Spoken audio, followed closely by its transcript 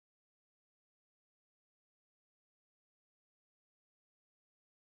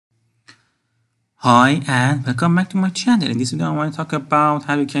Hi and welcome back to my channel. In this video I want to talk about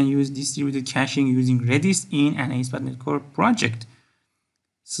how you can use distributed caching using Redis in an ASP.NET Core project.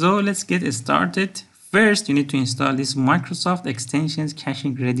 So let's get started. First you need to install this Microsoft Extensions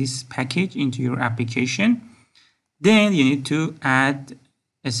Caching Redis package into your application. Then you need to add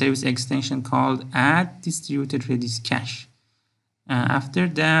a service extension called add distributed Redis cache. After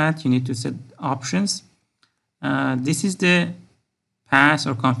that you need to set options. This is the path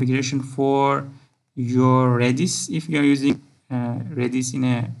or configuration for your Redis. If you are using Redis in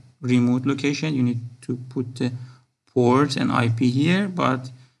a remote location, you need to put the port and IP here. But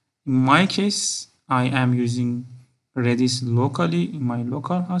in my case, I am using Redis locally in my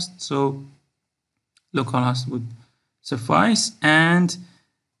local host, so localhost would suffice. And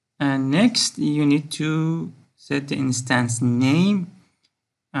next, you need to set the instance name.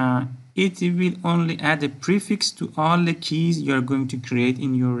 It will only add a prefix to all the keys you are going to create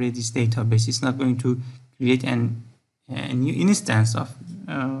in your Redis database. It's not going to create a new instance of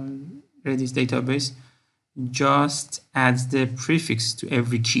Redis database. Just adds the prefix to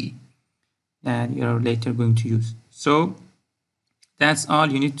every key that you are later going to use. So that's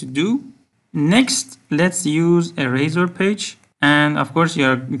all you need to do. Next, let's use a Razor page, and of course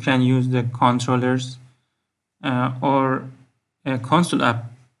you can use the controllers or a console app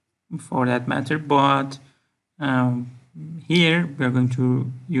for that matter, but here we are going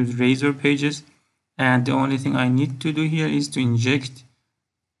to use Razor pages, and the only thing I need to do here is to inject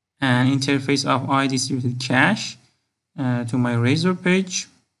an interface of iDistributed cache to my Razor page.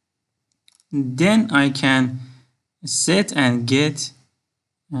 Then I can set and get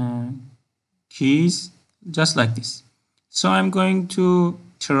keys just like this. So I'm going to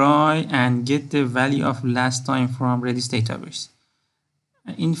try and get the value of last time from Redis database.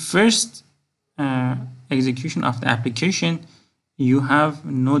 In first execution of the application, you have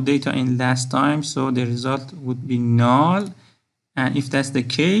no data in last time, so the result would be null. And if that's the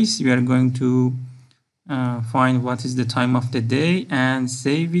case, we are going to find what is the time of the day and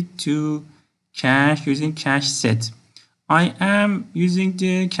save it to cache using cache set. I am using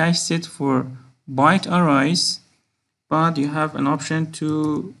the cache set for byte arrays, but you have an option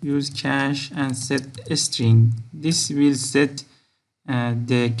to use cache and set a string. This will set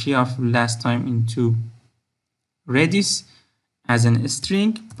the key of last time into Redis as a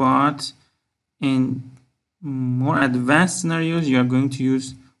string, but in more advanced scenarios you are going to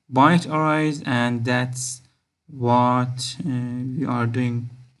use byte arrays, and that's what we are doing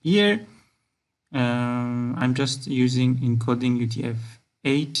here. I'm just using encoding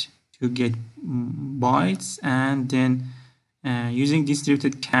UTF-8 to get bytes, and then using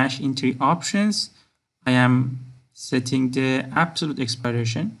distributed cache entry options, I am setting the absolute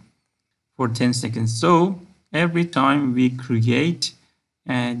expiration for 10 seconds. So every time we create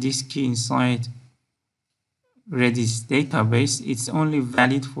this key inside Redis database, it's only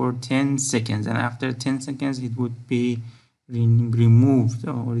valid for 10 seconds, and after 10 seconds it would be removed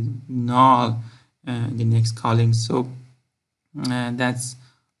or null the next calling. So that's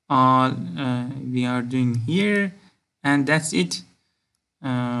all we are doing here, and that's it.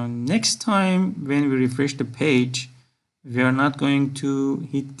 Next time when we refresh the page, we are not going to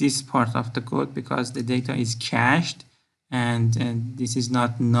hit this part of the code because the data is cached and this is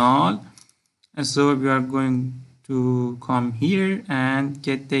not null. And so we are going to come here and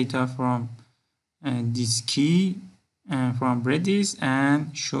get data from this key from Redis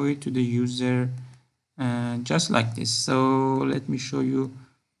and show it to the user just like this. So let me show you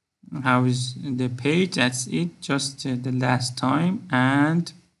how is the page. That's it, just the last time,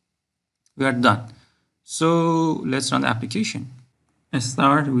 and we are done. So let's run the application. Let's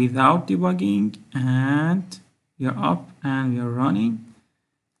start without debugging, and we are up and we are running.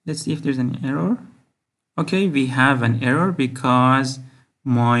 Let's see if there's an error. Okay, we have an error because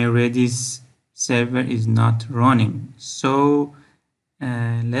my Redis server is not running. So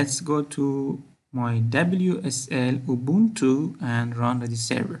let's go to my WSL Ubuntu and run Redis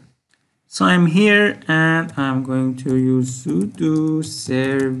server. So I'm here and I'm going to use sudo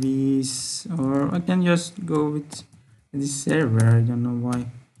service, or I can just go with this server. I don't know why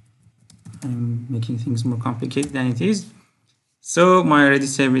I'm making things more complicated than it is. So my Redis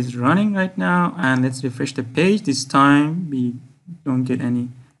server is running right now, and let's refresh the page. This time we don't get any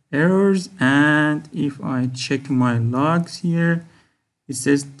errors, and if I check my logs here, it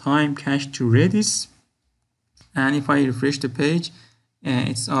says time cached to Redis, and if I refresh the page,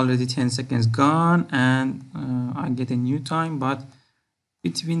 it's already 10 seconds gone, and I get a new time. But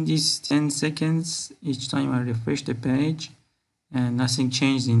between these 10 seconds, each time I refresh the page, and nothing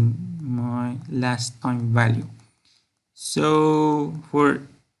changed in my last time value. So for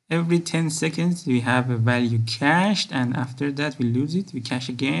every 10 seconds we have a value cached, and after that we lose it, we cache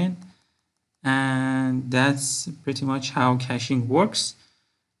again. And that's pretty much how caching works.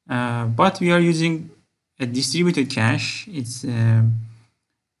 But we are using a distributed cache. It's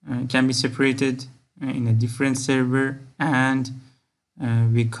can be separated in a different server, and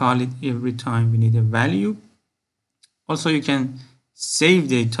we call it every time we need a value. Also, you can save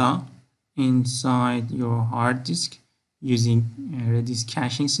data inside your hard disk using Redis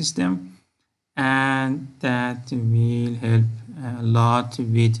caching system, and that will help a lot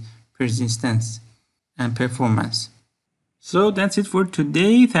with persistence and performance. So that's it for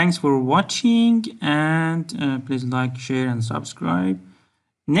today. Thanks for watching, and please like, share, and subscribe.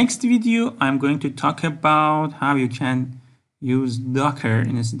 Next video, I'm going to talk about how you can use Docker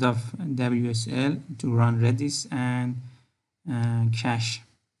instead of WSL to run Redis and cache.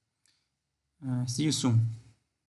 See you soon.